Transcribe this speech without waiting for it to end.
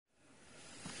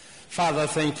Father,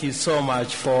 thank you so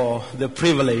much for the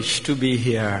privilege to be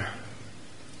here.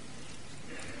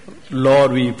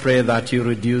 Lord, we pray that you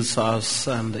reduce us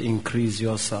and increase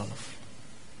yourself.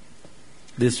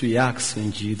 This we ask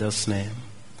in Jesus' name.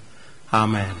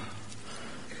 Amen.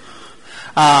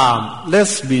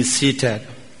 Let's be seated.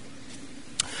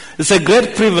 It's a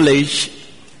great privilege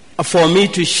for me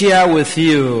to share with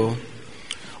you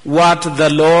what the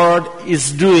Lord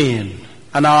is doing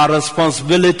and our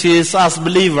responsibilities as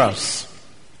believers.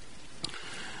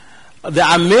 The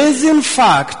amazing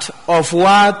fact of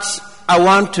what I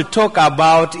want to talk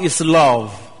about is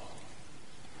love.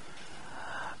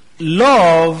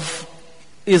 Love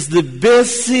is the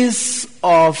basis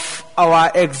of our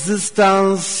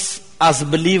existence as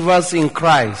believers in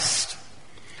Christ.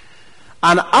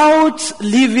 And out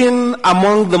living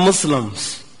among the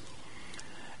Muslims,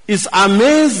 it's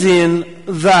amazing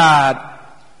that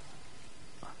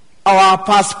our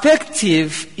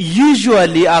perspective,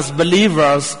 usually as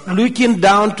believers, looking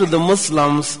down to the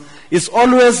Muslims, is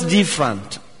always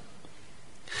different.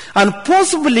 And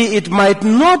possibly it might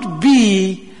not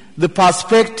be the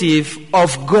perspective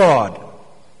of God.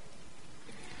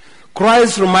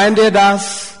 Christ reminded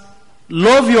us,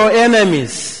 love your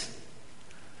enemies.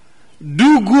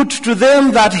 Do good to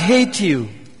them that hate you.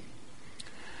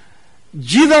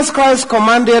 Jesus Christ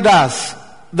commanded us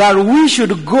that we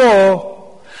should go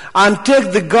and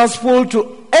take the gospel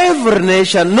to every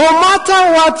nation, no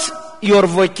matter what your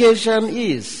vocation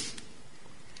is.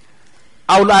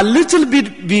 I will a little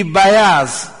bit be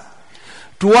biased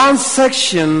to one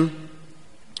section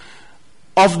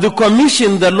of the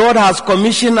commission the Lord has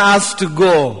commissioned us to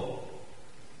go,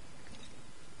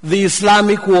 the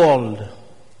Islamic world.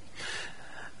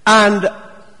 And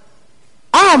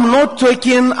I am not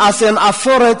talking as an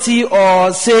authority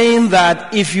or saying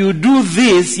that if you do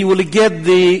this, you will get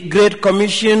the Great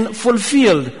Commission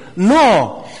fulfilled.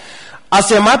 No.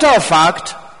 As a matter of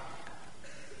fact,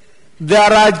 there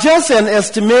are just an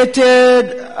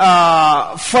estimated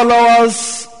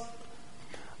followers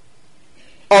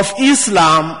of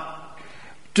Islam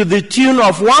to the tune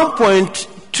of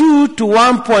 1.2 to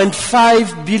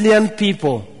 1.5 billion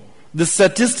people. The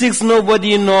statistics,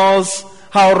 nobody knows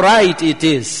how right it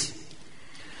is.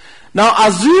 Now,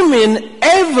 assuming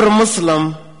every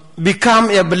Muslim become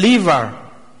a believer,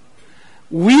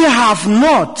 we have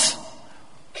not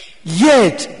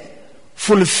yet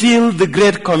fulfilled the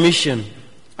Great Commission.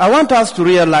 I want us to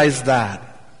realize that.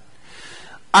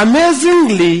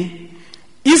 Amazingly,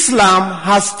 Islam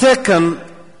has taken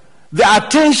the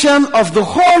attention of the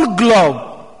whole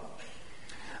globe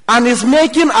and is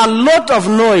making a lot of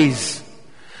noise.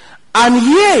 And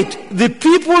yet, the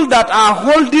people that are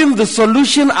holding the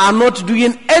solution are not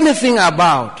doing anything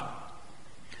about.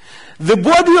 The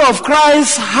body of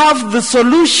Christ have the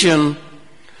solution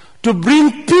to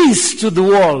bring peace to the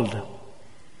world.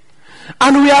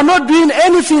 And we are not doing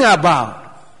anything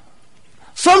about.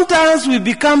 Sometimes we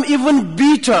become even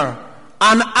bitter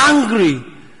and angry.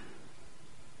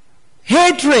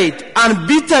 Hatred and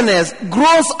bitterness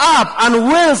grows up and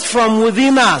wells from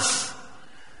within us.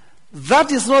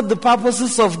 That is not the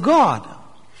purposes of God.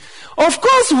 Of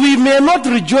course, we may not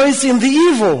rejoice in the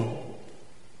evil.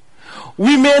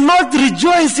 We may not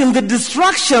rejoice in the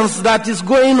distractions that is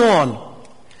going on.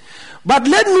 But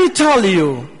let me tell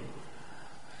you,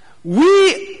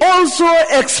 we also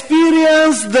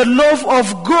experienced the love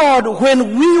of God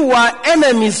when we were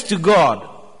enemies to God.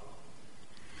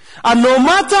 And no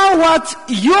matter what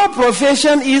your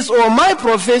profession is or my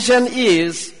profession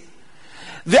is,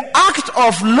 the act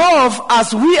of love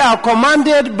as we are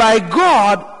commanded by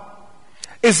God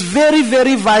is very,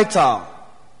 very vital.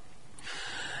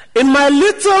 In my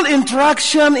little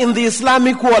interaction in the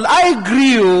Islamic world, I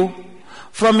grew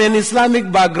from an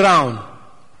Islamic background.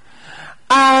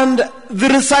 And the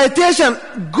recitation,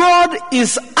 God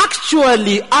is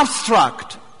actually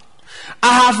abstract.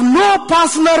 I have no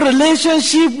personal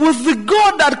relationship with the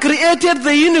God that created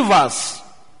the universe.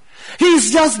 He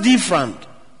is just different.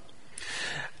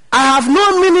 I have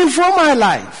no meaning for my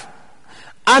life.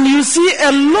 And you see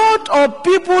a lot of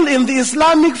people in the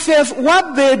Islamic faith,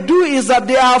 what they do is that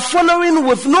they are following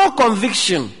with no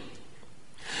conviction.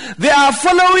 They are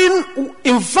following,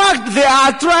 in fact, they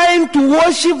are trying to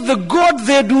worship the God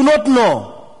they do not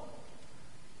know.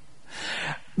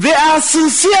 They are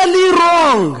sincerely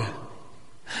wrong.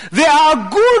 They are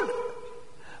good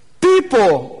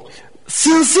people,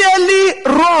 sincerely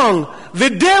wrong. The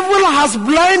devil has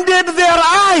blinded their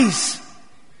eyes.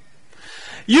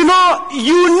 You know,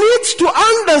 you need to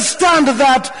understand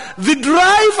that the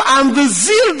drive and the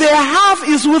zeal they have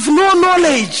is with no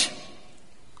knowledge.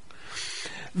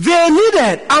 they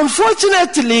needed.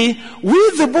 Unfortunately,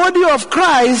 we, the body of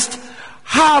Christ,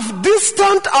 have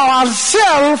distanced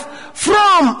ourselves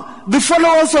from the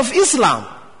followers of Islam.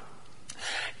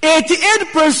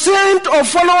 88% of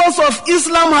followers of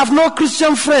Islam have no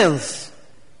Christian friends.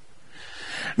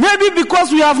 Maybe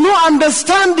because we have no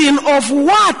understanding of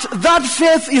what that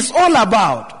faith is all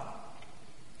about.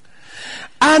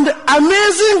 And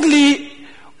amazingly,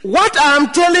 what I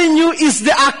am telling you is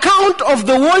the account of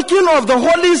the working of the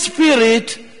Holy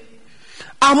Spirit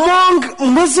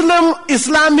among Muslim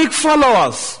Islamic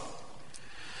followers.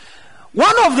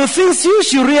 One of the things you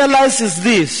should realize is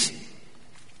this.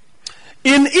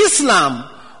 In Islam,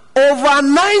 over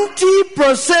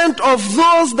 90% of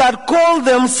those that call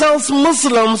themselves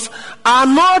Muslims are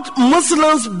not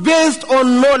Muslims based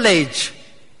on knowledge.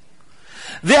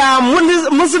 They are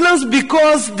Muslims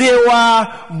because they were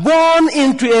born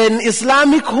into an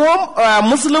Islamic home or a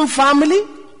Muslim family.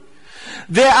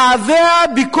 They are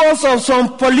there because of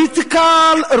some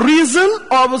political reason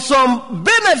or some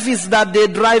benefits that they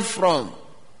derive from.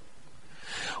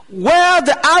 Where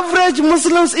the average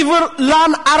Muslims even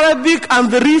learn Arabic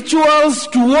and the rituals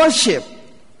to worship,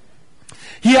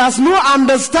 he has no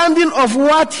understanding of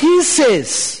what he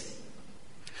says.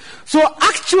 So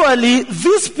actually,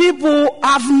 these people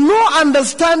have no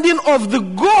understanding of the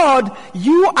God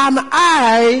you and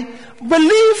I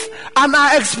believe and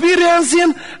are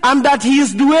experiencing, and that he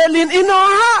is dwelling in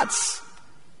our hearts.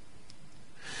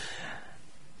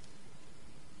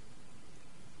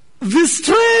 The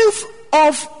strength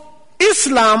of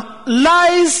Islam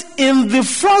lies in the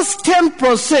first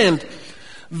 10%,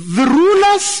 the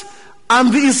rulers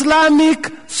and the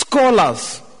Islamic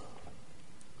scholars.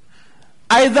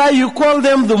 Either you call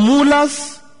them the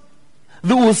mullahs,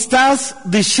 the ustaz,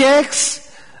 the sheikhs,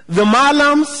 the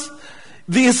malams,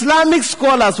 the Islamic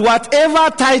scholars, whatever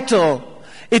title.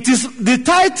 It is the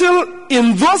title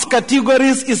in those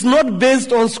categories is not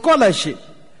based on scholarship.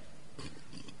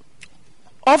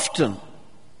 Often.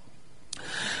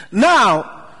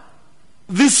 Now,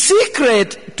 the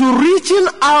secret to reaching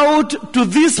out to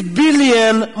this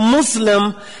billion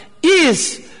Muslim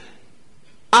is,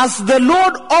 as the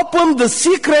Lord opened the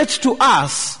secret to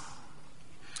us,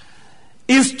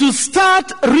 is to start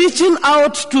reaching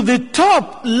out to the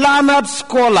top learned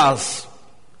scholars.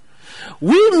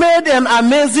 We made an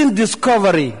amazing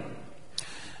discovery.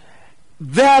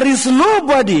 There is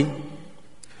nobody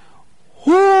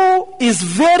who is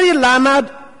very learned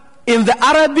in the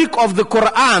Arabic of the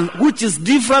Quran, which is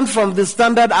different from the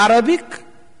standard Arabic,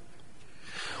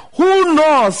 who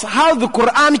knows how the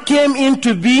Quran came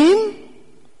into being,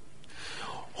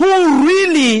 who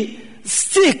really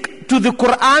stick to the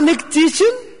Quranic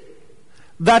teaching,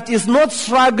 that is not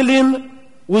struggling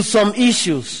with some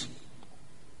issues.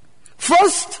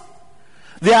 First,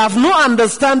 they have no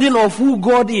understanding of who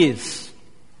God is.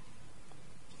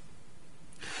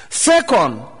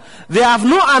 Second, they have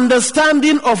no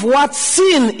understanding of what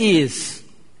sin is.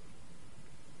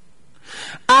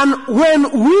 And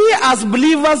when we as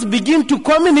believers begin to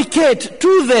communicate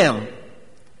to them,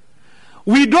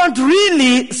 we don't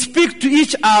really speak to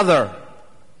each other.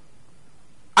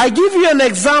 I give you an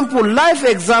example, life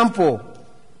example.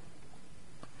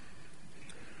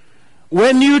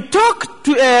 When you talk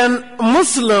to a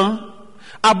Muslim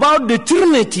about the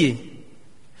Trinity,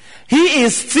 he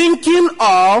is thinking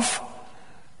of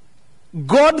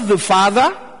God the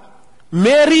Father,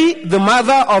 Mary the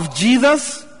mother of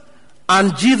Jesus,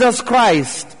 and Jesus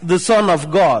Christ, the Son of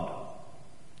God.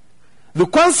 The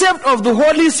concept of the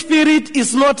Holy Spirit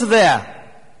is not there.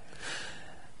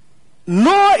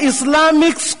 No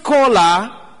Islamic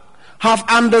scholar have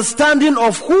understanding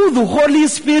of who the Holy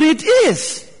Spirit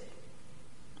is.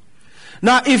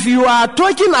 Now, if you are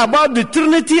talking about the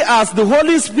Trinity as the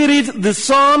Holy Spirit, the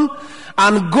Son,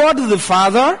 and God the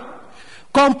Father,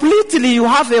 completely you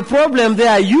have a problem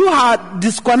there. You are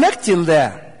disconnecting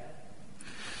there.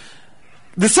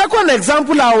 The second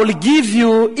example I will give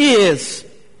you is,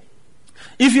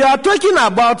 if you are talking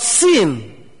about sin,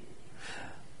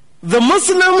 the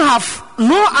Muslim have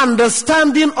no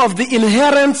understanding of the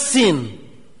inherent sin.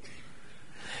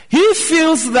 He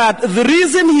feels that the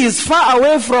reason he is far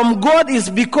away from God is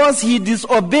because he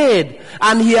disobeyed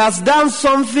and he has done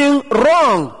something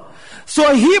wrong.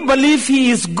 So he believes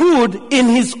he is good in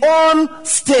his own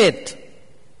state.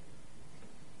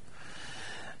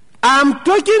 I'm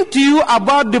talking to you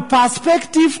about the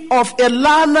perspective of a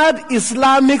learned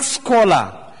Islamic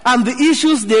scholar and the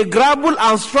issues they grapple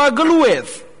and struggle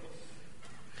with.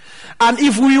 And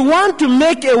if we want to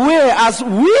make a way, as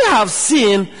we have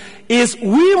seen, is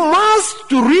we must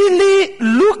to really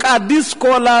look at these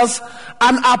scholars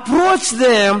and approach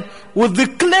them with the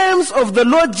claims of the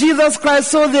Lord Jesus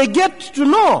Christ so they get to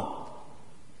know.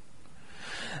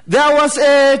 There was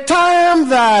a time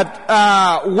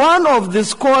that one of the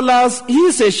scholars,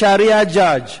 he's a Sharia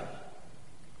judge,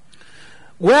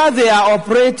 where they are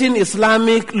operating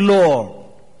Islamic law.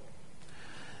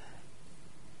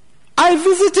 I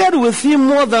visited with him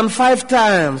more than 5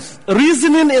 times,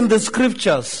 reasoning in the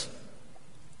scriptures.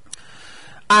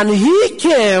 And he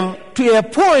came to a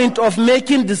point of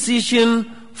making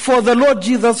decision for the Lord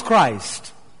Jesus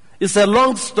Christ. It's a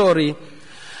long story.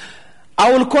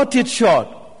 I will cut it short.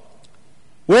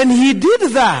 When he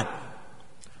did that,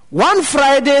 one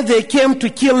Friday they came to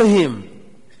kill him.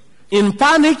 In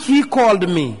panic, he called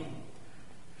me.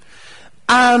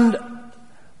 And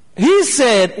he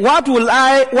said, what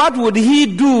would he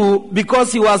do,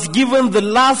 because he was given the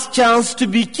last chance to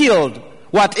be killed,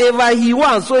 whatever he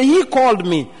wants. So he called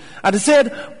me and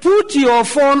said, put your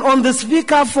phone on the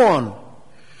speaker phone.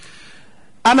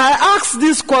 And I asked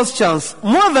these questions.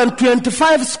 More than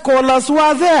 25 scholars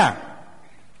were there.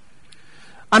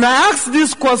 And I asked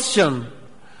this question.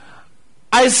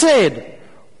 I said,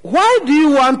 why do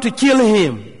you want to kill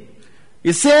him?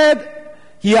 He said,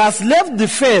 he has left the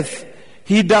faith.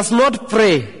 He does not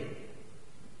pray.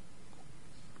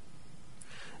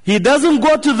 He doesn't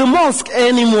go to the mosque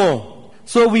anymore.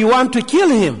 So we want to kill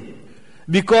him,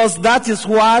 because that is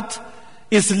what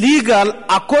is legal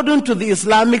according to the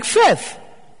Islamic faith.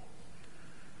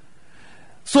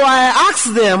 So I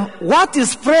asked them, what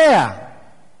is prayer?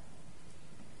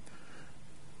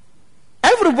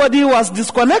 Everybody was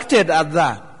disconnected at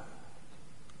that.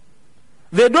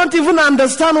 They don't even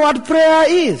understand what prayer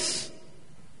is.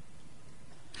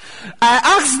 I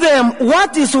asked them,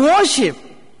 what is worship?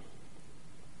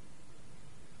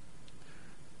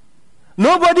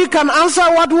 Nobody can answer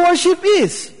what worship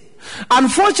is.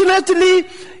 Unfortunately,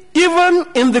 even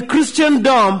in the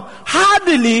Christendom,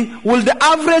 hardly will the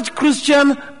average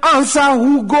Christian answer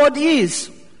who God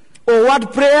is, or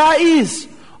what prayer is,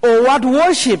 or what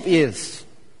worship is.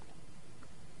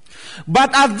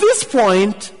 But at this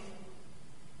point,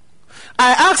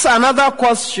 I ask another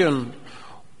question.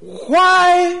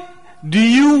 Why do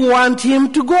you want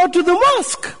him to go to the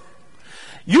mosque?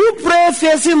 You pray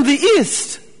facing the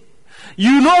east.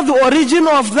 You know the origin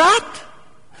of that?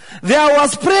 There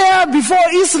was prayer before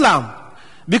Islam,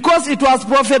 because it was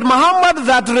Prophet Muhammad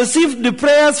that received the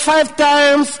prayers 5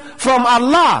 times from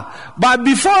Allah. But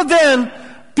before then,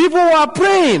 people were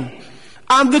praying.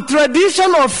 And the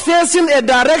tradition of facing a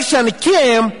direction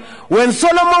came when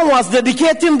Solomon was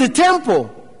dedicating the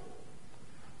temple.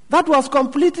 That was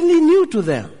completely new to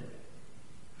them.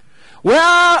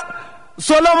 Where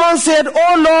Solomon said,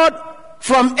 oh Lord,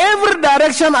 from every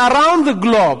direction around the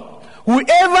globe,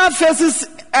 whoever faces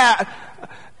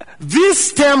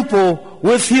this temple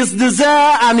with his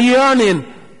desire and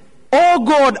yearning, oh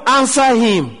God, answer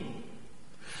him.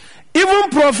 Even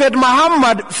Prophet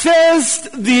Muhammad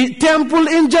faced the temple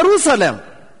in Jerusalem.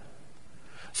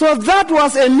 So that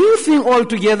was a new thing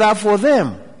altogether for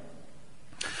them.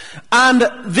 And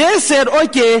they said,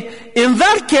 okay, in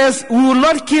that case, we will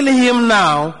not kill him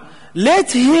now.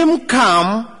 Let him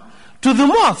come to the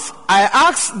mosque. I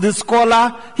asked the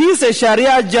scholar, he's a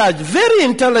Sharia judge, very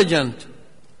intelligent.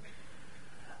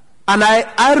 And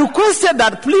I requested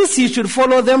that please he should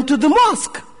follow them to the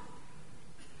mosque.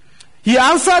 He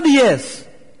answered yes.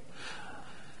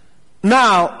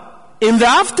 Now, in the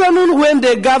afternoon when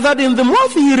they gathered in the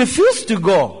mosque, he refused to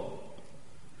go.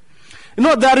 You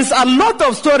know, there is a lot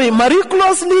of story.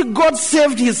 Miraculously, God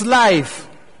saved his life.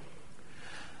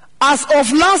 As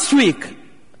of last week,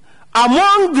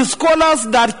 among the scholars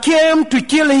that came to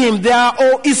kill him, there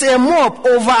is a mob,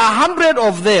 over 100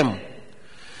 of them.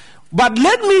 But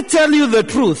let me tell you the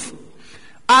truth.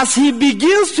 As he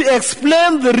begins to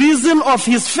explain the reason of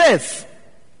his faith,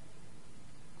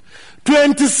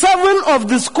 27 of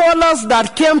the scholars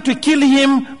that came to kill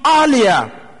him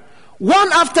earlier,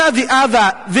 one after the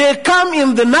other, they come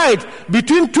in the night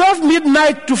between 12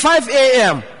 midnight to 5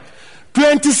 a.m.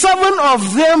 27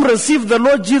 of them received the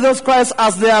Lord Jesus Christ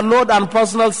as their Lord and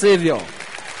personal Savior.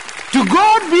 To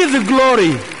God be the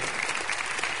glory.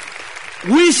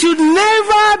 We should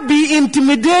never be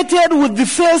intimidated with the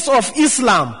face of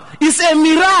Islam. It's a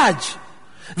mirage.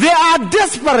 They are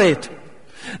desperate.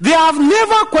 They have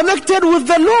never connected with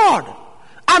the Lord.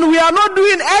 And we are not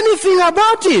doing anything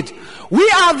about it. We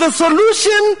are the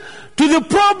solution to the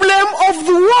problem of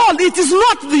the world. It is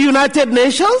not the United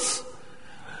Nations.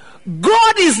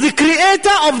 God is the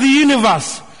creator of the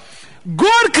universe.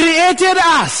 God created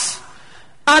us.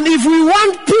 And if we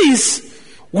want peace,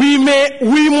 we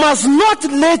must not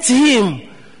let him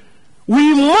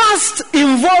we must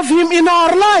involve him in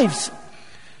our lives.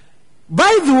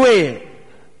 By the way,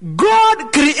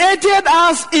 God created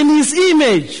us in his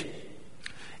image.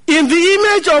 In the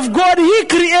image of God, he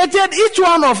created each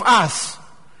one of us.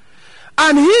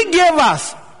 And he gave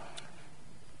us.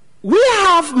 We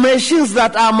have machines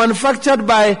that are manufactured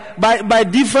by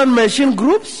different machine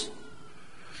groups.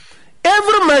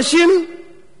 Every machine,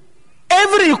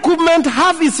 every equipment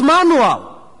have its manual.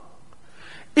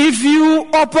 If you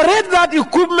operate that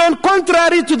equipment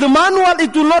contrary to the manual,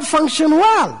 it will not function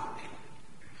well.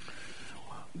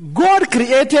 God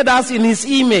created us in his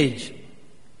image.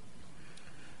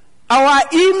 Our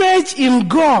image in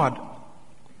God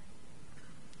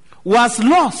was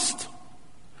lost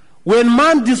when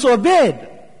man disobeyed.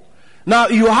 Now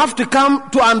you have to come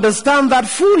to understand that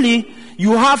fully.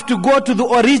 You have to go to the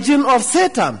origin of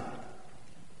Satan.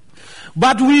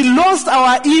 But we lost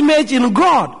our image in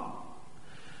God.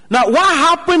 Now what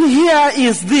happened here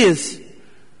is this.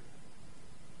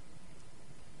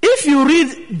 If you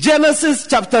read Genesis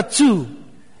chapter 2,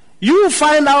 you will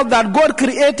find out that God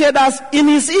created us in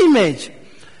his image.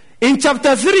 In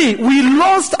chapter 3, we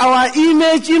lost our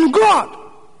image in God.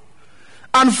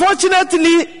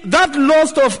 Unfortunately, that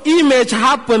loss of image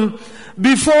happened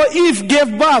before Eve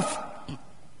gave birth.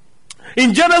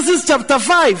 In Genesis chapter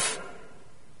 5,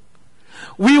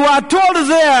 we were told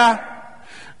there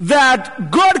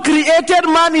that God created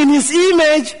man in his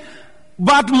image,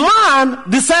 but man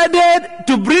decided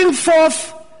to bring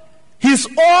forth his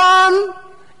own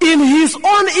in his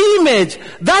own image.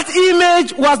 That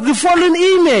image was the fallen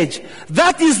image.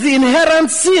 That is the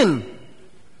inherent sin.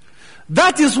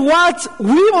 That is what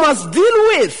we must deal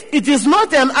with. It is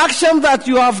not an action that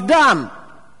you have done.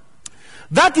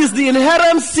 That is the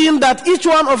inherent sin that each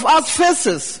one of us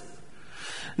faces.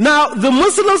 Now, the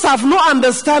Muslims have no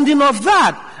understanding of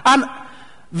that. And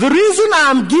the reason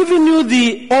I'm giving you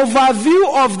the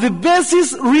overview of the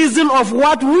basis reason of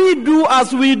what we do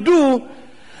as we do,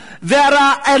 there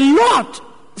are a lot.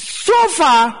 So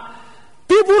far,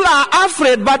 people are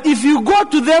afraid, but if you go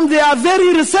to them, they are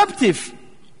very receptive.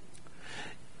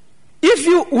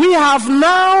 We have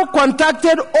now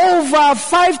contacted over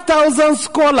 5,000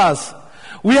 scholars.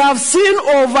 We have seen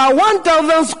over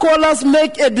 1,000 scholars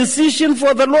make a decision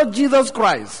for the Lord Jesus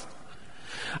Christ.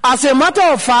 As a matter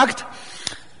of fact,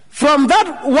 from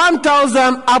that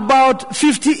 1,000, about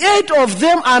 58 of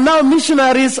them are now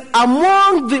missionaries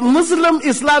among the Muslim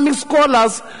Islamic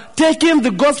scholars, taking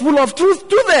the gospel of truth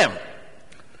to them.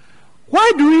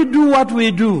 Why do we do what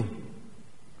we do?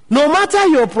 No matter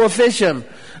your profession.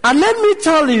 And let me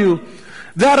tell you,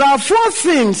 there are 4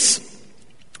 things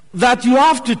that you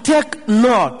have to take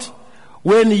note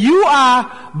when you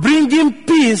are bringing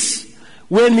peace,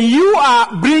 when you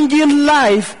are bringing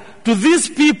life to these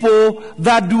people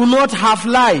that do not have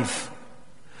life.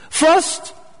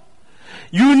 First,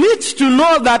 you need to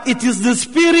know that it is the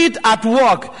Spirit at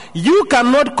work. You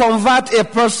cannot convert a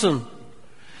person.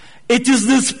 It is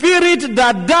the Spirit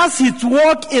that does its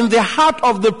work in the heart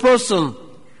of the person.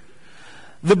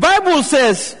 The Bible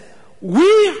says,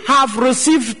 we have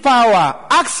received power,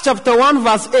 Acts chapter 1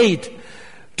 verse 8,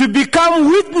 to become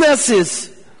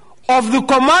witnesses of the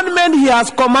commandment he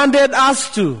has commanded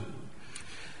us to.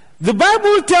 The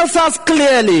Bible tells us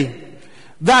clearly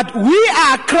that we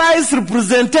are Christ's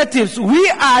representatives. We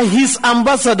are his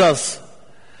ambassadors.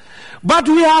 But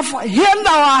we have held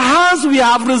our hands, we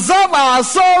have reserved our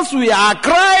souls, we are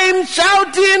crying,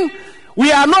 shouting. We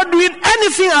are not doing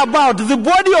anything about it. The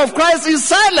body of Christ is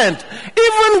silent.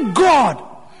 Even God,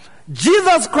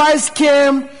 Jesus Christ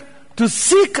came to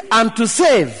seek and to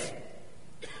save.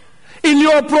 In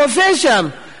your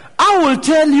profession, I will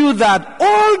tell you that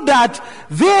all that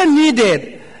they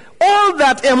needed, all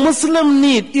that a Muslim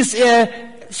need is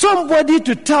somebody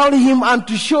to tell him and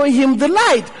to show him the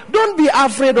light. Don't be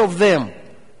afraid of them.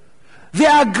 They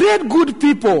are great, good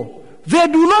people. They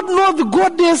do not know the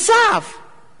God they serve.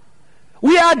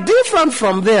 We are different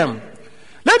from them.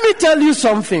 Let me tell you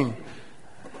something.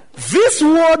 This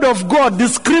word of God, the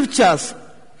scriptures,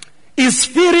 is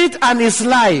spirit and is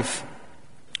life.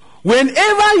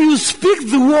 Whenever you speak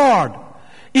the word,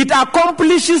 it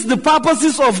accomplishes the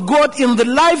purposes of God in the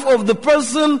life of the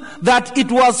person that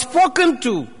it was spoken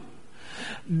to.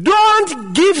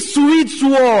 Don't give sweet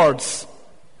words.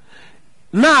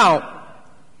 Now,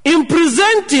 in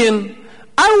presenting,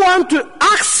 I want to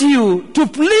ask you to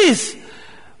please,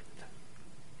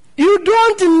 you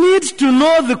don't need to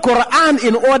know the Quran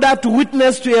in order to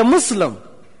witness to a Muslim.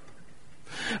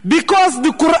 Because the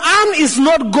Quran is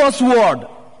not God's word.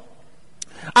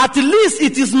 At least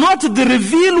it is not the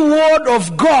revealed word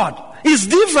of God. It's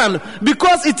different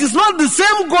because it is not the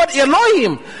same God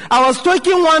Elohim. I was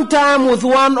talking one time with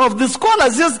one of the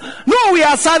scholars. He says, no, we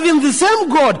are serving the same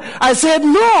God. I said,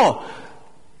 no.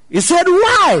 He said,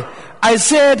 why? I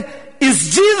said,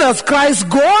 is Jesus Christ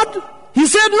God? He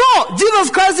said, no, Jesus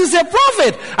Christ is a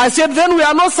prophet. I said, then we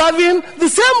are not serving the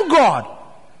same God.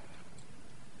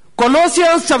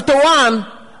 Colossians chapter 1,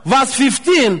 verse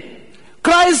 15.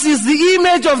 Christ is the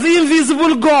image of the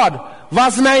invisible God.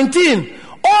 Verse 19.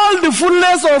 All the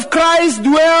fullness of Christ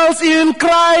dwells in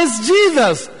Christ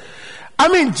Jesus. I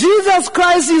mean, Jesus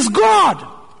Christ is God.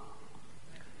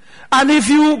 And if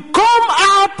you come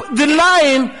up the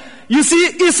line, you see,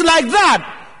 it's like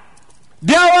that.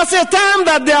 There was a time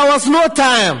that there was no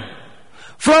time.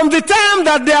 From the time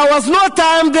that there was no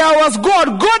time, there was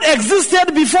God. God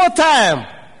existed before time.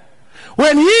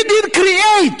 When He did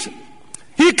create,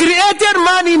 He created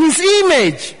man in His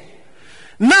image.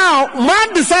 Now,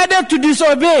 man decided to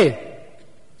disobey.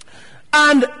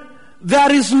 And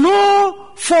there is no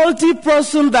faulty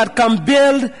person that can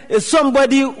build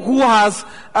somebody who has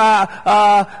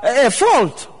a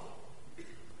fault.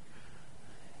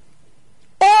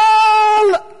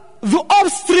 All the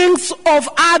offsprings of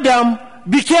Adam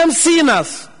became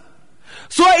sinners.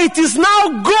 So it is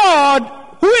now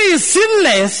God, who is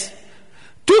sinless,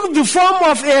 took the form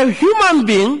of a human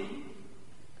being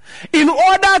in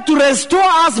order to restore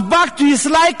us back to His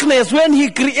likeness when He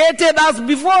created us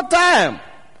before time.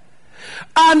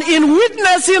 And in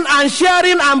witnessing and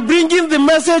sharing and bringing the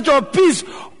message of peace,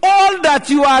 all that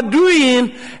you are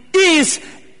doing is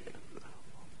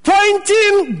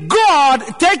pointing God,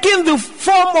 taking the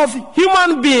form of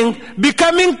human being,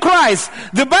 becoming Christ.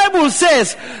 The Bible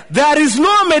says there is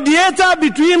no mediator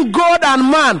between God and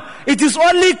man. It is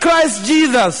only Christ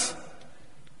Jesus.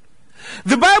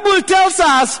 The Bible tells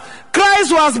us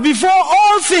Christ was before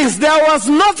all things. There was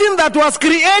nothing that was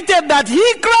created that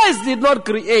He, Christ, did not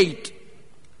create.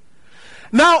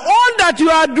 Now all that you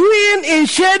are doing in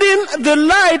shedding the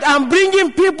light and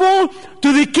bringing people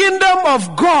to the kingdom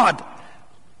of God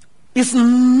is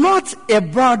not a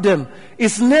burden.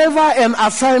 It's never an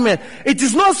assignment. It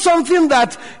is not something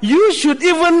that you should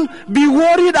even be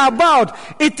worried about.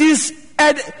 It is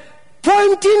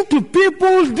pointing to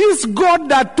people, this God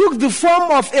that took the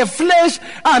form of a flesh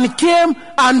and came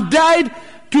and died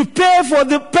to pay for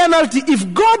the penalty.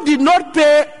 If God did not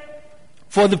pay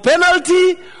for the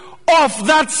penalty of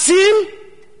that sin,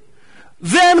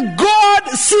 then God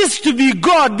ceased to be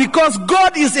God, because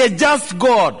God is a just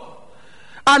God.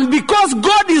 And because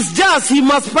God is just, He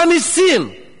must punish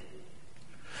sin.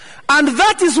 And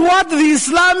that is what the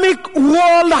Islamic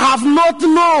world have not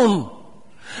known.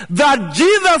 That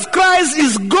Jesus Christ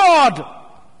is God.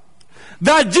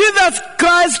 That Jesus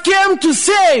Christ came to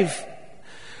save.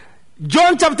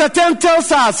 John chapter 10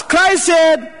 tells us, Christ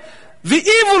said, the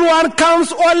evil one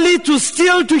comes only to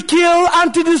steal, to kill,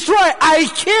 and to destroy. I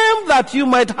came that you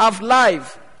might have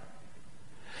life.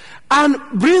 And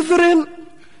brethren,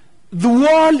 the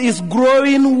world is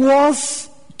growing worse,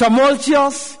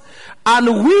 tumultuous,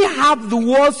 and we have the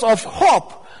words of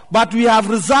hope, but we have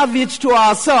reserved it to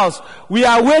ourselves. We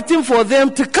are waiting for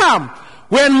them to come.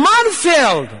 When man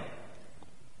failed,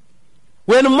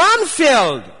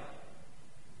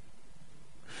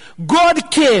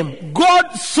 God came.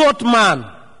 God sought man.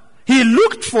 He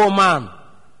looked for man.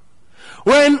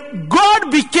 When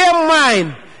God became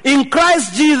man in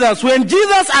Christ Jesus, when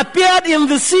Jesus appeared in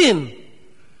the scene,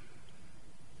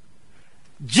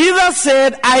 Jesus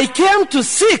said, I came to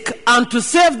seek and to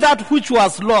save that which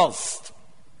was lost.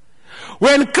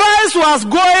 When Christ was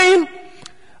going,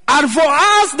 and for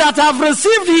us that have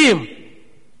received Him,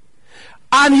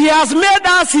 and He has made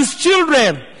us His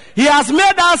children, He has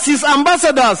made us His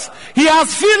ambassadors, He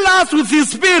has filled us with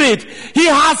His Spirit, He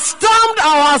has stamped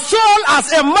our soul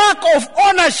as a mark of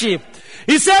ownership.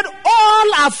 He said,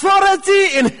 all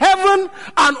authority in heaven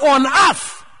and on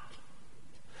earth.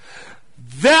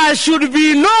 There should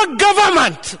be no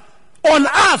government on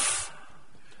earth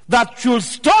that should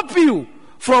stop you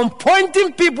from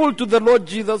pointing people to the Lord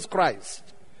Jesus Christ.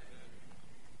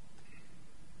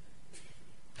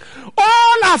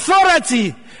 All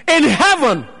authority in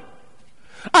heaven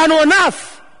and on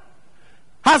earth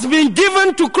has been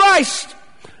given to Christ.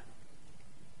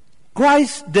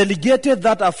 Christ delegated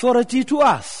that authority to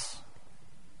us.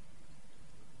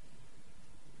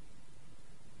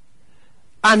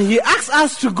 And He asks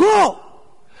us to go.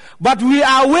 But we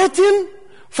are waiting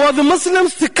for the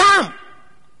Muslims to come.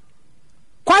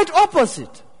 Quite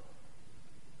opposite.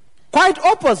 Quite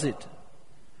opposite.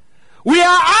 We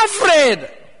are afraid.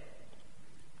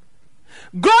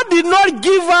 God did not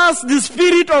give us the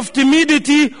spirit of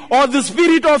timidity or the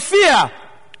spirit of fear.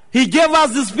 He gave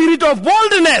us the spirit of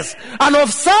boldness and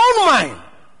of sound mind.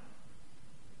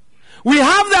 We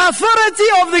have the authority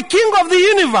of the King of the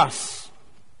universe.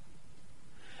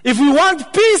 If we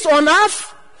want peace on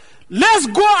earth, let's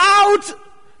go out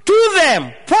to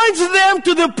them, point them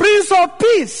to the Prince of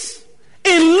Peace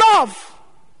in love.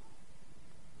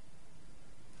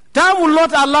 Time will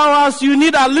not allow us. You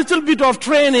need a little bit of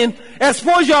training,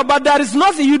 exposure, but there is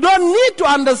nothing. You don't need to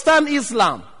understand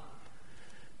Islam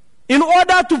in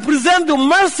order to present the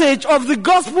message of the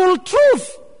gospel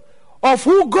truth of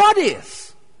who God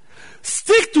is.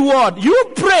 Stick to what?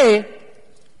 You pray.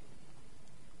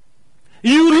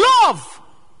 You love.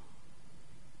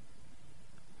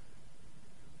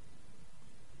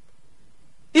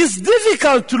 It's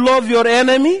difficult to love your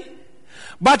enemy,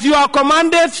 but you are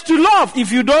commanded to love.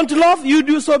 If you don't love, you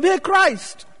disobey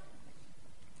Christ.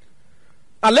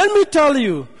 And let me tell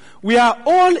you, we are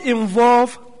all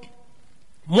involved.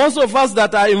 Most of us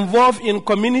that are involved in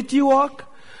community work,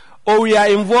 or we are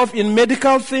involved in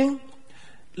medical thing,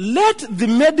 let the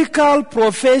medical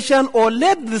profession or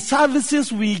let the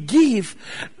services we give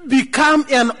become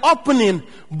an opening,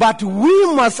 but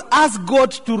we must ask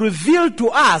God to reveal to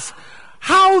us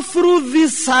how through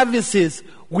these services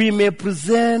we may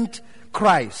present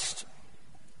Christ.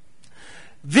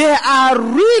 They are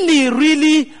really,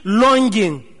 really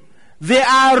longing. They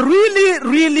are really,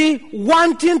 really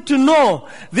wanting to know.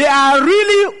 They are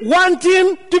really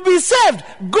wanting to be saved.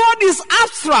 God is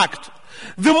abstract.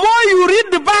 The more you read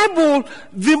the Bible,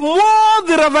 the more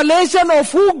the revelation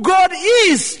of who God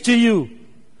is to you.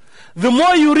 The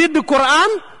more you read the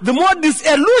Quran, the more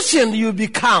disillusioned you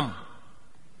become.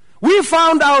 We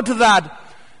found out that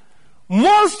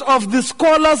most of the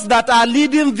scholars that are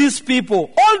leading these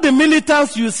people, all the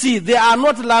militants you see, they are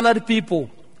not learned people.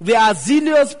 They are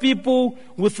zealous people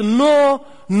with no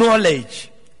knowledge.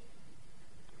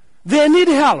 They need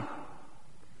help.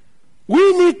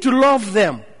 We need to love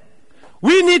them.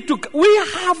 We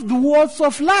have the words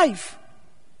of life.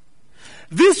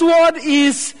 This word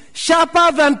is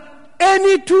sharper than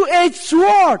any two-edged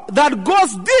sword that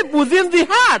goes deep within the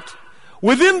heart,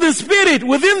 within the spirit,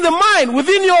 within the mind,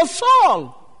 within your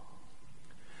soul.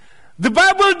 The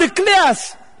Bible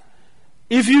declares,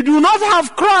 if you do not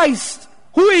have Christ,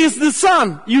 who is the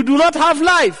Son, you do not have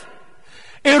life.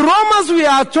 In Romans we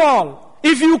are told,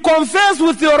 if you confess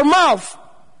with your mouth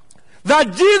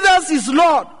that Jesus is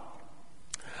Lord,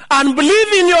 and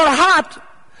believe in your heart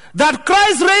that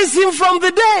Christ raised him from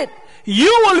the dead,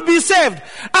 you will be saved.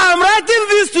 I am writing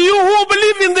this to you who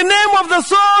believe in the name of the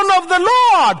Son of the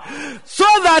Lord, so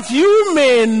that you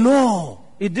may know.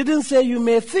 It didn't say you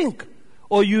may think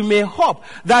or you may hope,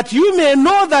 that you may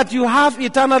know that you have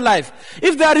eternal life.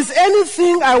 If there is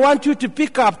anything I want you to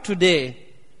pick up today,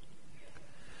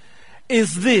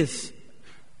 is this.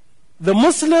 The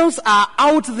Muslims are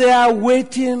out there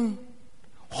waiting,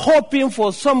 hoping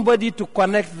for somebody to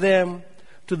connect them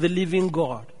to the living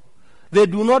God. They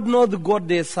do not know the God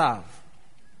they serve.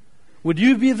 Would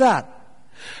you be that?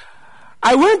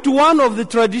 I went to one of the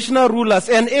traditional rulers,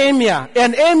 an emir.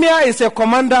 An emir is a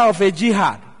commander of a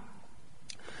jihad.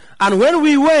 And when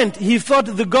we went, he thought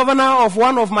the governor of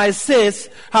one of my states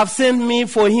have sent me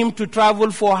for him to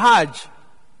travel for Hajj.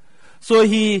 So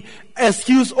he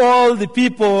excused all the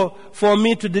people for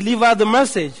me to deliver the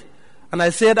message. And I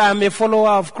said, I'm a follower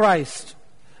of Christ.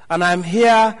 And I'm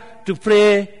here to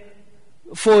pray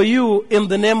for you in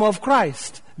the name of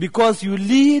Christ. Because you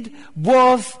lead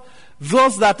both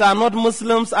those that are not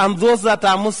Muslims and those that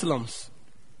are Muslims.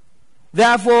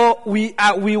 Therefore, we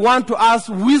want to ask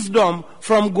wisdom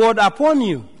from God upon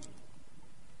you.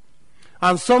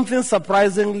 And something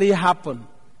surprisingly happened.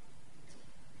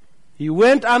 He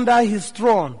went under his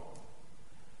throne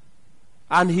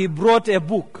and he brought a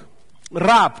book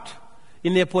wrapped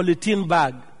in a polythene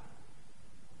bag.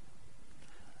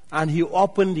 And he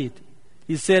opened it.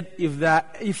 He said,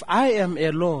 if I am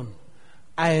alone,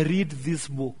 I read this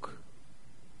book,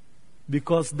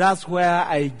 because that's where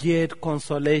I get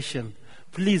consolation.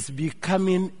 Please be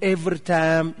coming every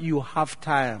time you have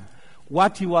time.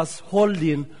 What he was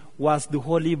holding was the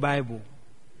Holy Bible.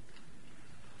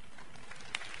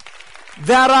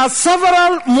 There are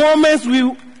several moments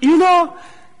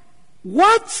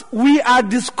what we are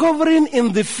discovering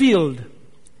in the field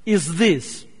is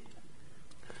this.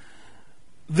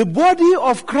 The body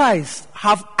of Christ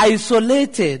have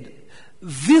isolated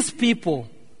these people.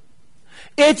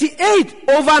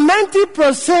 over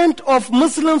 90% of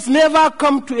Muslims never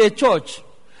come to a church.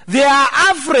 They are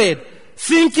afraid,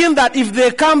 thinking that if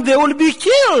they come, they will be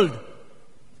killed.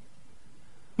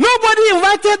 Nobody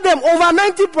invited them, over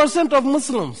 90% of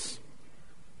Muslims.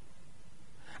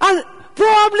 And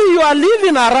probably you are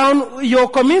living around your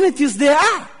communities they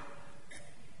are.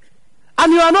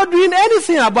 And you are not doing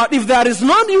anything about it. If there is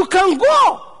none, you can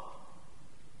go.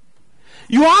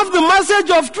 You have the message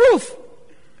of truth.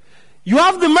 You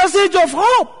have the message of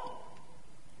hope.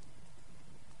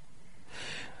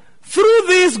 Through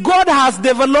this, God has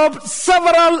developed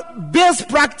several best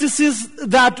practices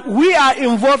that we are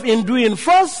involved in doing.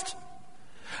 First,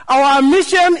 our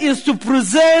mission is to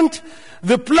present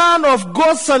the plan of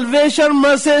God's salvation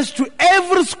message to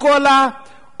every scholar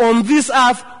on this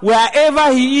earth,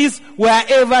 wherever he is,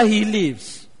 wherever he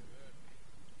lives.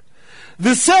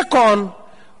 The second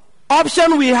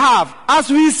option we have, as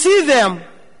we see them,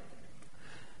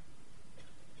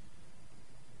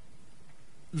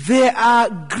 they are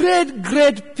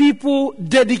great people,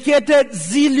 dedicated,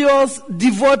 zealous,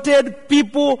 devoted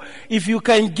people. If you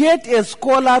can get a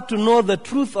scholar to know the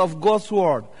truth of God's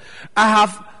word. I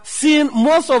have seen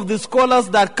most of the scholars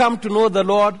that come to know the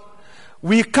Lord,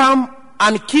 we come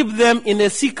and keep them in a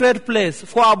secret place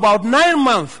for about 9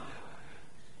 months.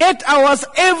 8 hours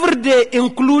every day,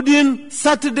 including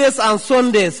Saturdays and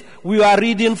Sundays, we are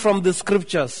reading from the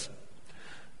scriptures.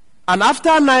 And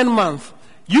after 9 months,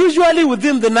 usually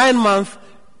within the 9 months,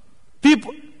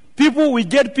 we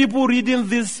get people reading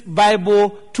this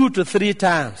Bible 2 to 3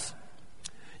 times.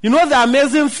 You know the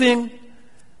amazing thing?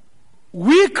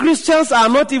 We Christians are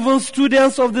not even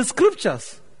students of the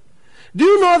scriptures. Do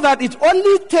you know that it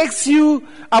only takes you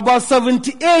about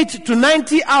 78 to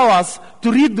 90 hours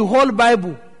to read the whole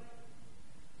Bible?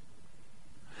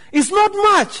 It's not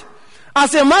much.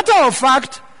 As a matter of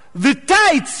fact, the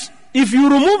tithes, if you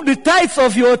remove the tithes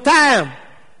of your time,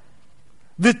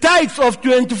 the tithes of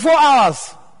 24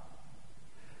 hours,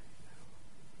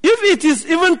 if it is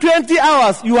even 20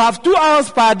 hours, you have 2 hours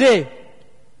per day.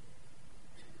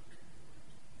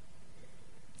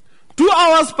 2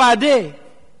 hours per day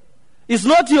is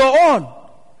not your own.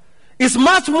 It's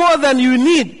much more than you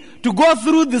need to go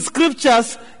through the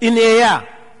scriptures in a year.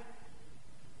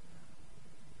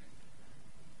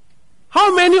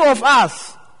 How many of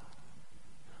us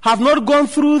have not gone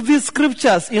through these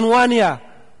scriptures in 1 year?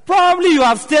 Probably you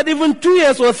have stayed even 2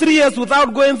 years or 3 years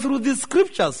without going through these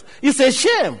scriptures. It's a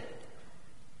shame.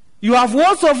 You have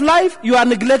words of life, you are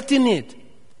neglecting it.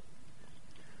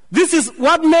 This is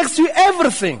what makes you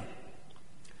everything.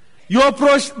 Your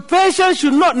patient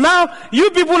should not. Now, you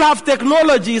people have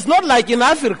technology. It's not like in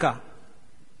Africa.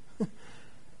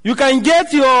 You can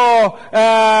get your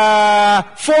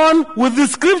phone with the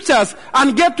scriptures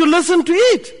and get to listen to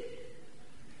it.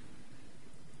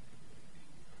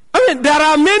 I mean, there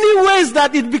are many ways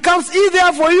that it becomes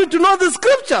easier for you to know the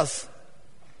scriptures.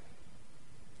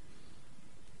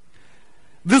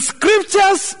 The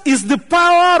scriptures is the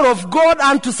power of God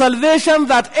unto salvation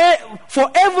that for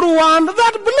everyone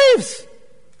that believes.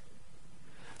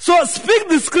 So speak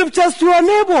the scriptures to your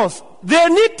neighbors. They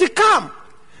need to come.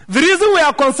 The reason we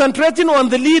are concentrating on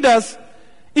the leaders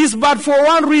is but for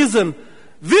one reason.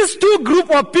 These two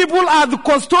group of people are the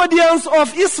custodians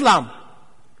of Islam.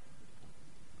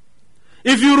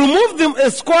 If you remove the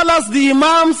scholars, the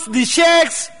imams, the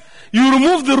sheikhs, you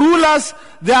remove the rulers,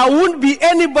 there won't be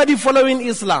anybody following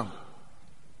Islam.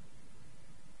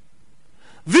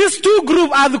 These two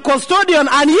groups are the custodian,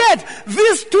 and yet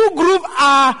these two groups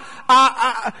are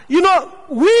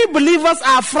we believers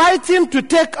are frightened to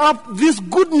take up this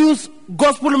good news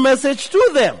gospel message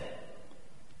to them.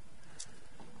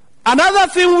 Another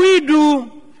thing we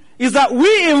do is that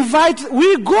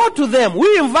we go to them.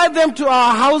 We invite them to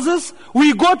our houses.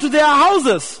 We go to their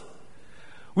houses.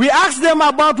 We ask them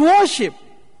about worship.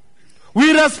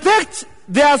 We respect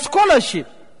their scholarship.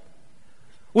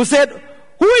 We said,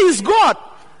 who is God?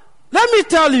 Let me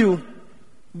tell you,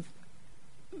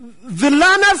 the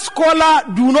learned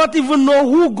scholar do not even know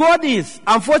who God is.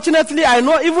 Unfortunately, I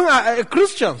know even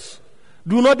Christians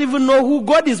do not even know who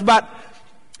God is. But,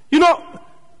 they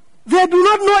do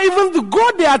not know even the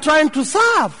God they are trying to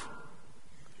serve.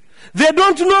 They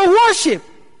don't know worship.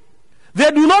 They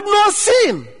do not know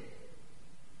sin.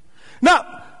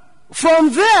 Now,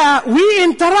 from there, we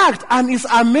interact, and it's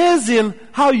amazing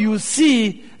how you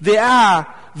see they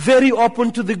are very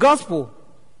open to the gospel.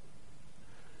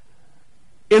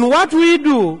 In what we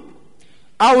do,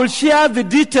 I will share the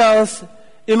details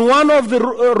in one of the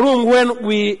room when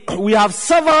we have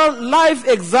several life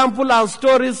examples and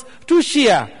stories to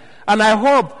share. And I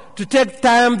hope to take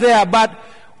time there. But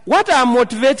what I'm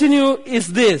motivating you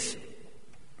is this.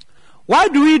 Why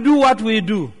do we do what we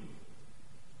do?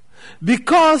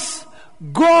 Because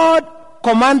God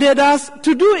commanded us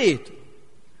to do it.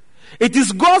 It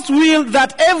is God's will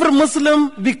that every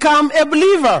Muslim become a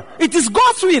believer. It is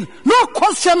God's will. No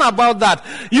question about that.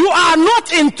 You are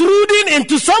not intruding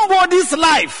into somebody's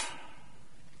life.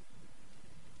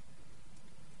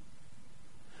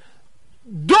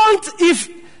 Don't, if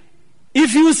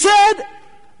you said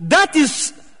that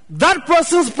is that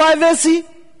person's privacy,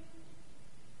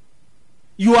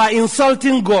 you are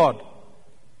insulting God.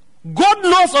 God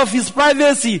knows of his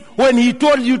privacy when he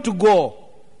told you to go.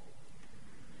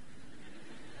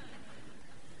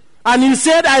 And you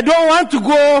said, I don't want to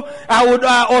go, I would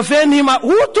offend him.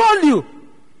 Who told you?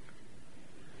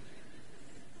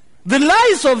 The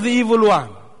lies of the evil one.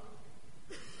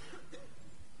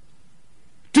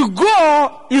 To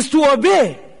go is to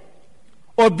obey.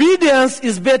 Obedience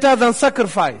is better than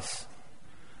sacrifice.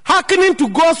 Hearkening to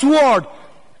God's word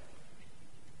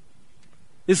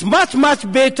is much,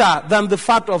 much better than the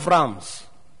fat of rams.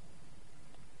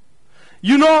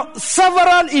 You know,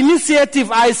 several initiatives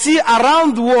I see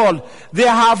around the world, they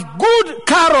have good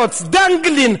carrots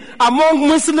dangling among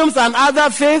Muslims and other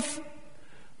faiths,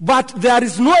 but there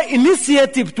is no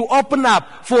initiative to open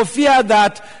up for fear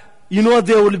that, you know,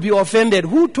 they will be offended.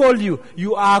 Who told you?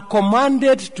 You are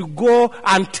commanded to go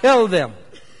and tell them.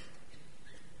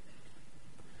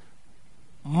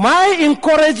 My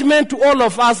encouragement to all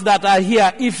of us that are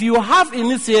here, if you have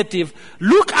initiative,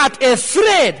 look at a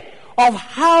thread of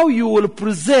how you will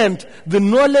present the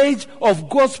knowledge of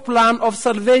God's plan of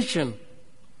salvation.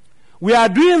 We are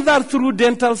doing that through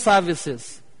dental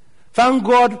services. Thank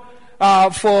God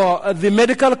for the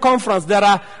medical conference.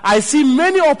 I see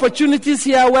many opportunities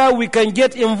here where we can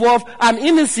get involved and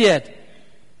initiate.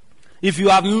 If you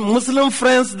have Muslim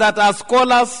friends that are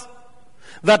scholars,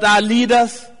 that are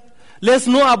leaders, let's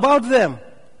know about them.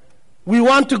 We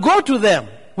want to go to them.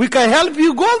 We can help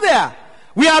you go there.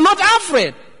 We are not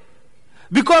afraid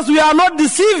because we are not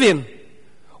deceiving.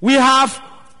 We have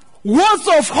words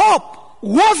of hope,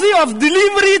 worthy of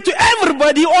delivery to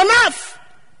everybody on earth.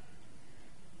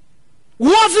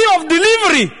 Worthy of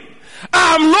delivery.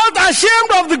 I am not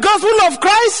ashamed of the gospel of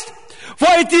Christ, for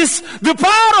it is the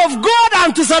power of God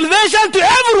unto salvation to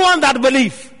everyone that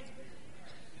believes.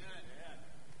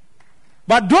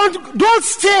 But don't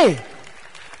stay.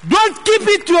 Don't keep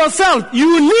it to yourself.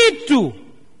 You need to.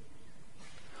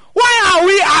 Why are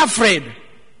we afraid?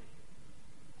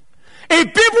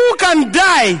 If people can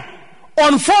die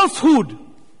on falsehood,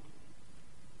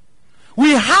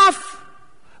 we have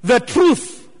the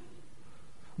truth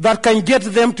that can get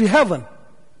them to heaven.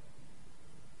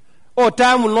 Oh,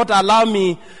 time will not allow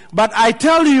me, but I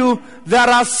tell you, there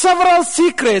are several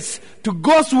secrets to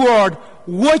God's word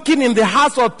working in the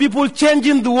hearts of people,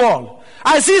 changing the world.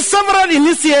 I see several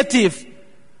initiatives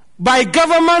by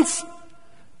governments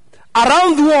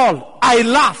around the world. I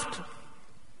laughed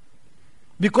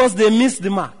because they missed the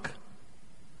mark.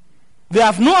 They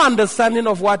have no understanding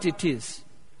of what it is.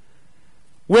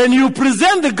 When you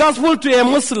present the gospel to a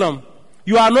Muslim,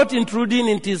 you are not intruding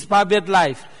into his private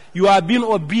life. You are being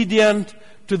obedient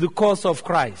to the cause of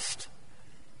Christ.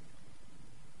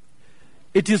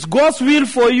 It is God's will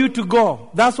for you to go.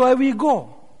 That's why we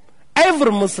go.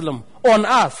 Every Muslim on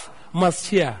earth must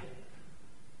hear.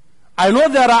 I know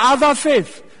there are other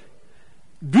faiths.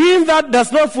 Doing that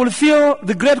does not fulfill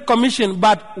the Great Commission,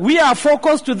 but we are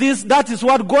focused to this. That is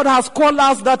what God has called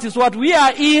us. That is what we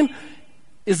are in.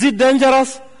 Is it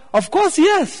dangerous? Of course,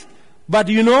 yes. But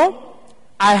you know,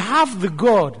 I have the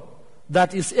God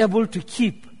that is able to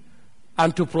keep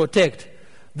and to protect.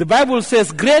 The Bible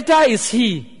says, greater is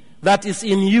He that is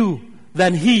in you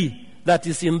than he that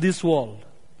is in this world.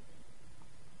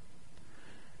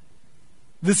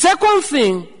 The second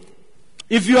thing,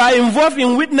 if you are involved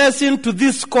in witnessing to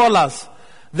these scholars,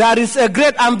 there is a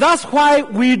great, and that's why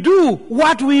we do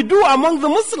what we do among the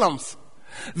Muslims.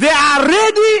 They are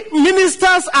ready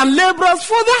ministers and laborers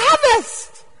for the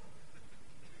harvest.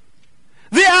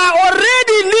 They are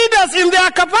already leaders in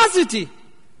their capacity.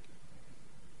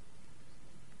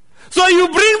 So you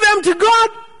bring them to God.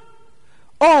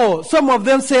 Oh, some of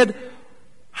them said,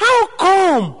 how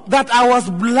come that I was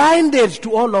blinded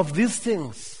to all of these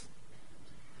things?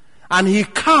 And he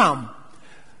came,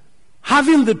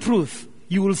 having the truth.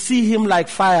 You will see him like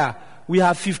fire. We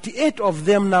have 58 of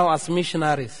them now as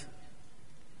missionaries.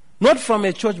 Not from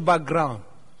a church background.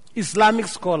 Islamic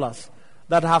scholars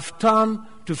that have turned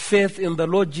to faith in the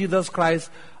Lord Jesus Christ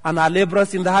and are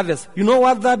laborers in the harvest. You know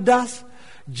what that does?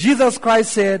 Jesus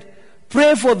Christ said,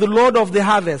 pray for the Lord of the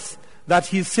harvest that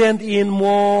he send in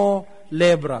more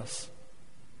laborers.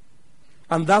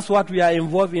 And that's what we are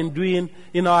involved in doing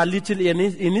in our little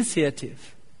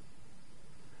initiative.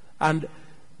 And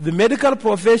the medical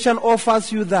profession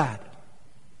offers you that.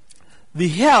 The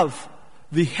health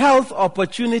the health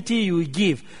opportunity you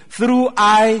give through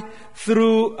eye,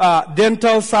 through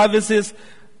dental services.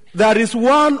 There is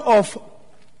one of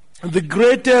the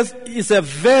greatest, is a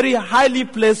very highly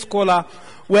placed scholar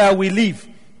where we live.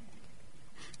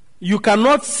 You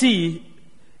cannot see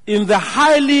in the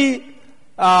highly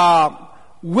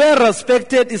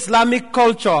well-respected Islamic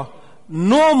culture,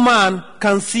 no man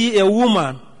can see a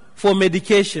woman for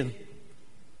medication.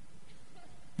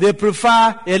 They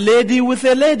prefer a lady with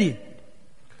a lady.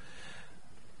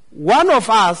 One of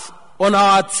us on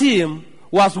our team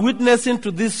was witnessing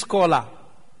to this scholar,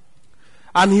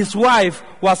 and his wife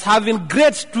was having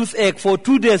great toothache. For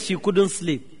 2 days she couldn't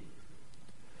sleep.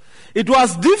 It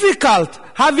was difficult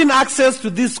having access to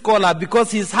this scholar because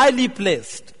he's highly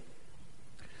placed.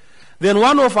 Then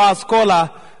one of our scholars,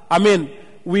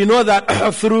 we know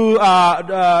that through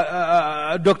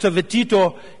Dr.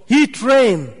 Vetito, he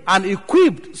trained and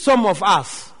equipped some of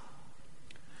us.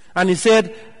 And he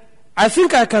said, I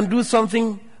think I can do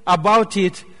something about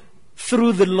it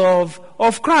through the love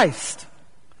of Christ.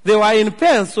 They were in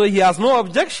pain, so he has no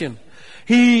objection.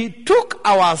 He took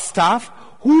our staff,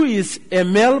 who is a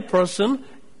male person,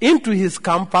 into his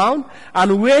compound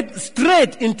and went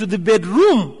straight into the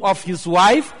bedroom of his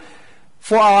wife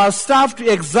for our staff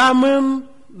to examine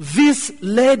this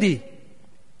lady.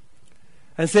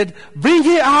 And said, bring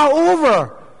her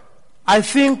over. I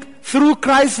think through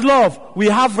Christ's love we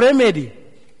have remedy.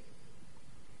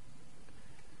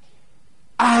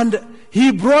 And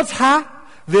he brought her.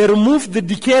 They removed the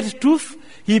decayed tooth.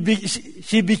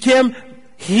 She became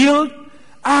healed.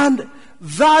 And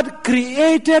that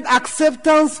created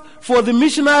acceptance for the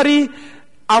missionary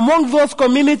among those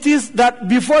communities that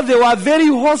before they were very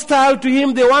hostile to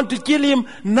him, they want to kill him.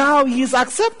 Now he is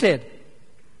accepted.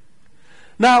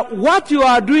 Now what you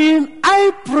are doing,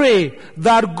 I pray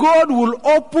that God will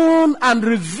open and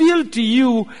reveal to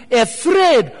you a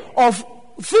thread of,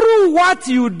 through what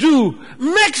you do,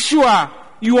 make sure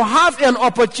you have an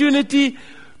opportunity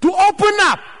to open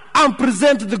up and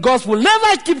present the gospel.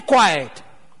 Never keep quiet.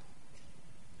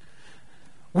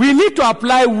 We need to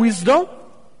apply wisdom.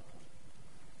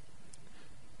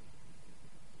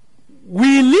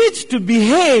 We need to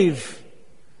behave,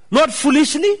 not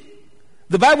foolishly.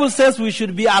 The Bible says we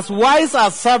should be as wise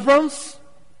as serpents,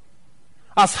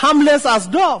 as harmless as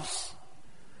doves.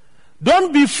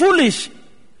 Don't be foolish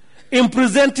in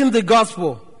presenting the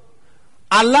gospel.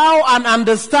 Allow and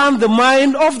understand the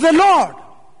mind of the Lord.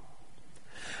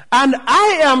 And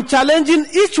I am challenging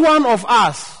each one of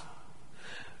us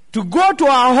to go to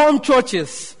our home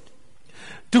churches,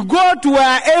 to go to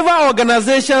wherever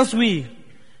organizations we,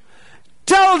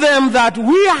 tell them that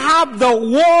we have the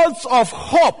words of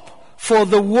hope for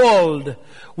the world.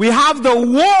 We have the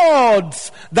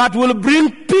words that will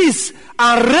bring peace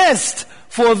and rest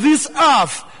for this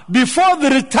earth before the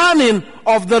returning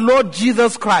of the Lord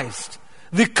Jesus Christ.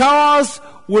 The chaos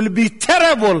will be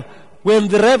terrible when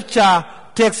the rapture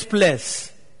takes place.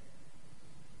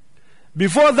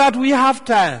 Before that, we have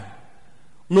time.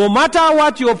 No matter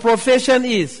what your profession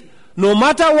is, no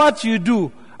matter what you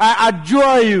do, I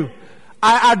adjure you,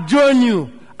 I adjourn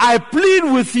you, I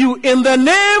plead with you in the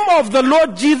name of the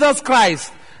Lord Jesus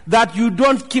Christ that you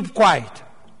don't keep quiet.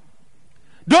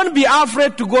 Don't be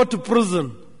afraid to go to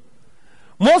prison.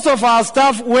 Most of our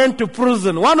staff went to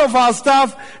prison. One of our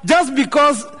staff, just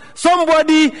because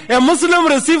somebody, a Muslim,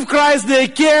 received Christ, they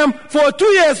came. For 2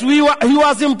 years, he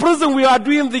was in prison. We were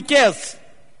doing the case.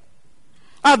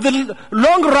 At the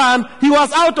long run, he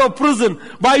was out of prison.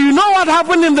 But you know what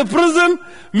happened in the prison?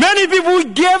 Many people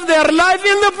gave their life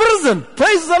in the prison.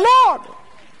 Praise the Lord.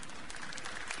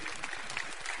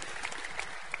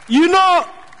 You know,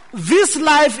 this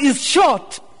life is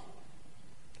short.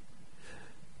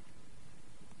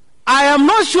 I am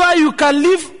not sure you can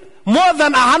live more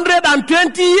than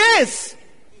 120 years.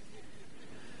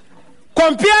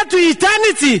 Compared to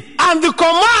eternity and the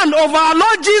command of our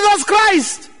Lord Jesus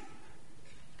Christ.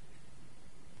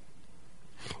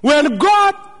 When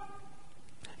God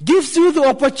gives you the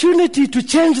opportunity to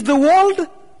change the world,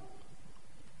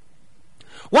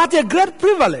 what a great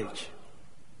privilege.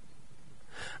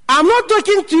 I'm not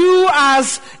talking to you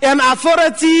as an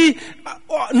authority.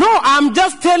 No, I'm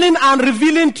just telling and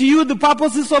revealing to you the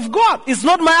purposes of God. It's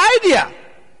not my idea.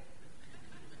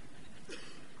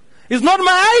 It's not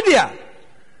my idea.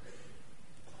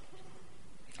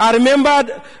 I remembered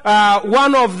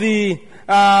one of the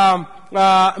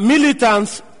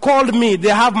militants called me. They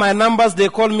have my numbers. They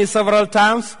called me several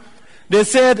times. They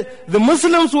said, the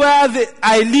Muslims where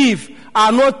I live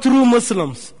are not true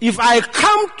Muslims. If I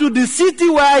come to the city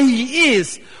where he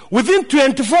is, within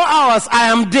 24 hours, I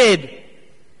am dead.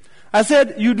 I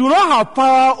said, you do not have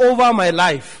power over my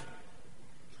life.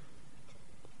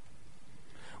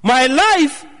 My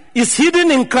life is hidden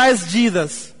in Christ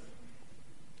Jesus.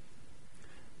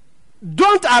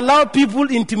 Don't allow people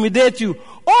intimidate you.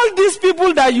 All these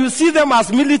people that you see them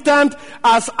as militant,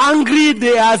 as angry,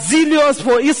 they are zealous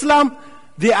for Islam,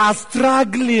 they are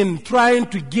struggling, trying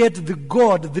to get the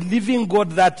God, the living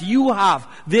God that you have,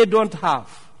 they don't have.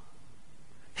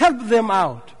 Help them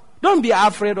out. Don't be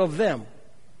afraid of them.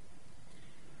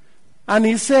 And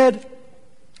he said,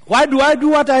 why do I do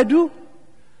what I do?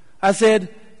 I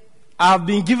said, I've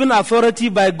been given authority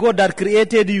by God that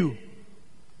created you.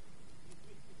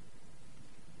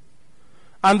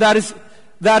 And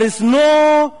there is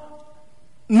no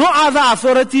other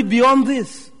authority beyond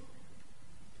this.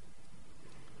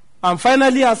 And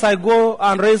finally, as I go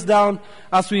and raise down,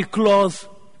 as we close,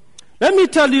 let me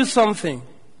tell you something.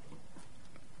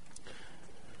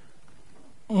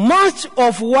 Much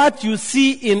of what you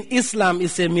see in Islam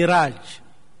is a mirage.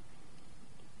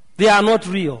 They are not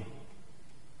real.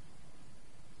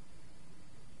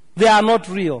 They are not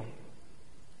real.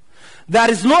 There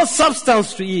is no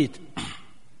substance to it.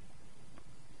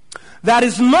 There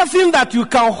is nothing that you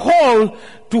can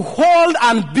hold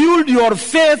and build your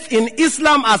faith in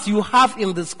Islam as you have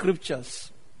in the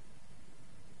scriptures.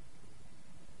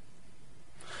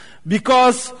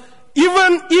 Because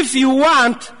even if you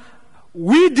want,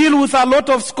 we deal with a lot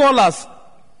of scholars.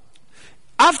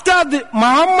 Prophet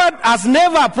Muhammad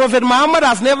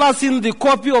has never seen the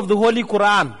copy of the Holy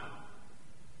Quran.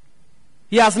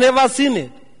 He has never seen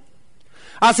it.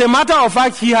 As a matter of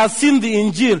fact, he has seen the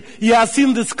Injil. He has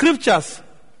seen the scriptures.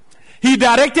 He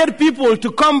directed people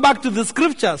to come back to the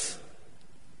scriptures.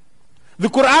 The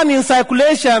Quran in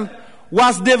circulation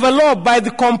was developed by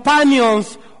the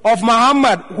companions of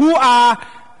Muhammad, who are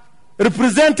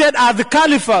represented as the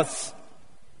caliphs.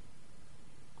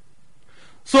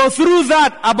 So through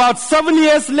that, about 7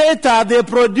 years later, they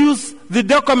produced the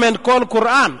document called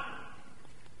Quran.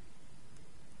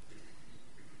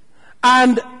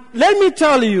 And let me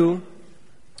tell you,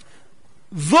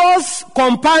 those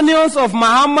companions of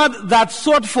Muhammad that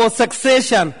sought for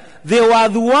succession, they were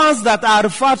the ones that are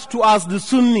referred to as the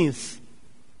Sunnis.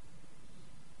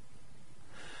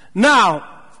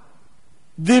 Now,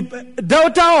 the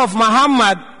daughter of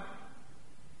Muhammad,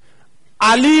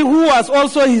 Ali, who was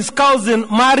also his cousin,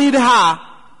 married her,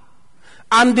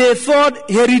 and they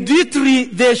thought hereditary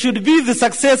they should be the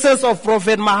successors of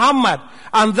Prophet Muhammad,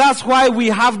 and that's why we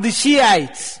have the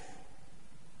Shiites.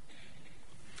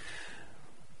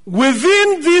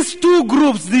 Within these two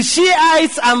groups, the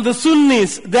Shiites and the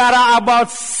Sunnis, there are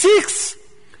about 6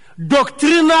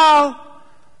 doctrinal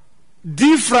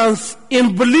differences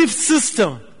in belief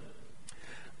system.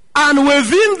 And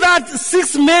within that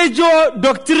 6 major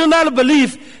doctrinal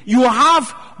belief, you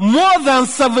have more than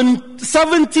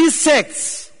 70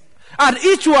 sects. And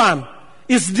each one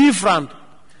is different.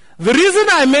 The reason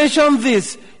I mention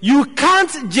this, you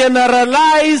can't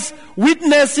generalize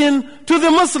witnessing to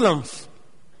the Muslims.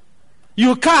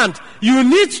 You can't. You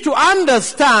need to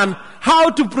understand how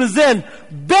to present.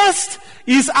 Best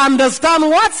is understand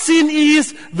what sin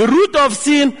is, the root of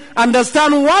sin,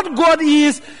 understand what God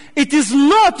is. It is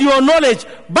not your knowledge.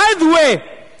 By the way,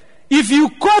 if you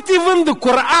quote even the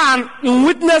Quran in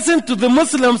witnessing to the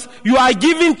Muslims, you are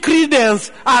giving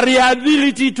credence and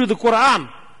reliability to the Quran.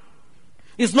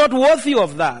 It's not worthy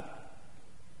of that.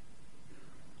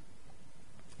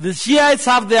 The Shiites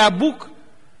have their book.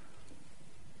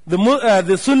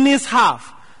 The Sunnis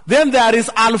have. Then there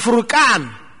is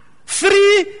Al-Furqan.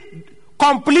 3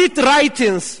 complete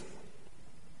writings.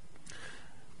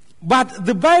 But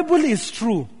the Bible is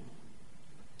true.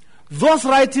 Those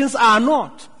writings are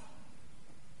not.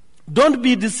 Don't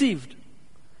be deceived.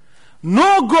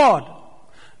 No God,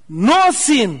 no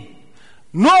sin,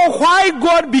 no why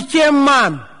God became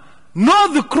man,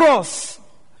 no the cross.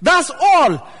 That's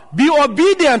all. Be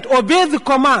obedient, obey the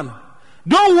command.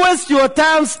 Don't waste your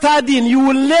time studying. You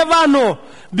will never know.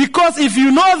 Because if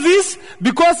you know this,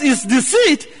 because it's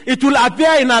deceit, it will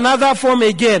appear in another form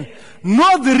again.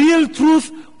 Know the real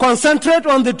truth. Concentrate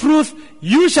on the truth.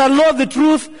 You shall know the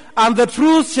truth, and the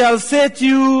truth shall set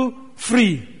you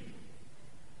free.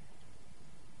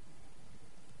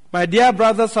 My dear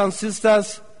brothers and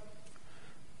sisters,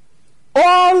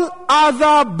 all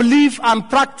other belief and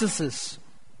practices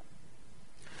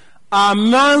are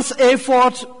man's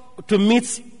effort to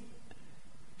meet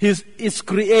his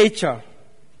creator.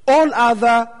 All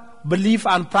other belief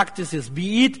and practices,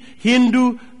 be it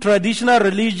Hindu, traditional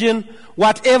religion,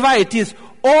 whatever it is,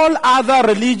 all other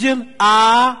religion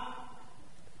are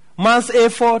man's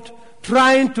effort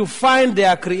trying to find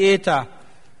their creator.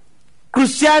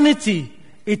 Christianity,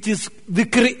 it is the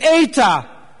Creator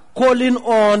calling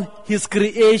on His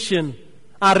creation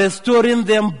and restoring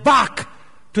them back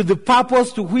to the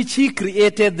purpose to which He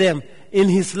created them, in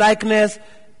His likeness,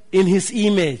 in His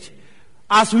image.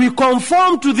 As we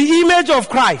conform to the image of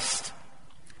Christ,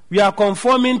 we are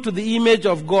conforming to the image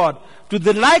of God, to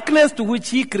the likeness to which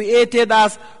He created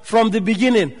us from the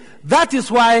beginning. That is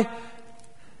why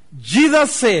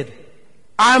Jesus said,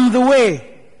 I am the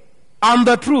way, I am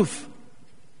the truth,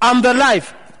 I am the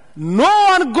life. No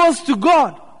one goes to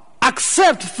God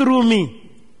except through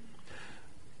me.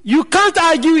 You can't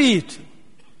argue it.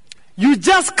 You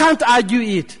just can't argue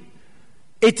it.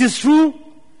 It is true.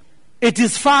 It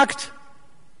is fact.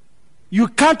 You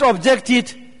can't object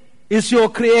it. It's your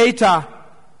Creator.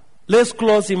 Let's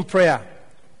close in prayer.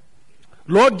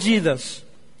 Lord Jesus,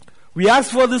 we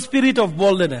ask for the spirit of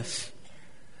boldness,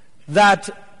 that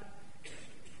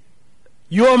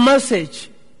your message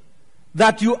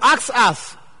that you ask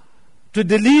us to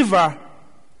deliver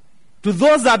to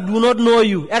those that do not know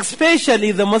you,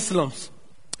 especially the Muslims.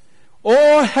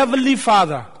 Oh, Heavenly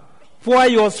Father, pour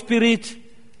your spirit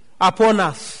upon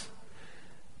us.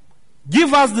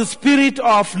 Give us the spirit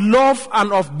of love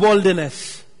and of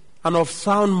boldness and of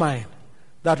sound mind,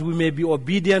 that we may be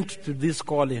obedient to this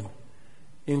calling.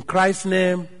 In Christ's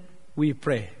name we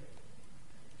pray.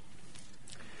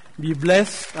 Be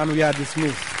blessed, and we are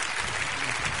dismissed.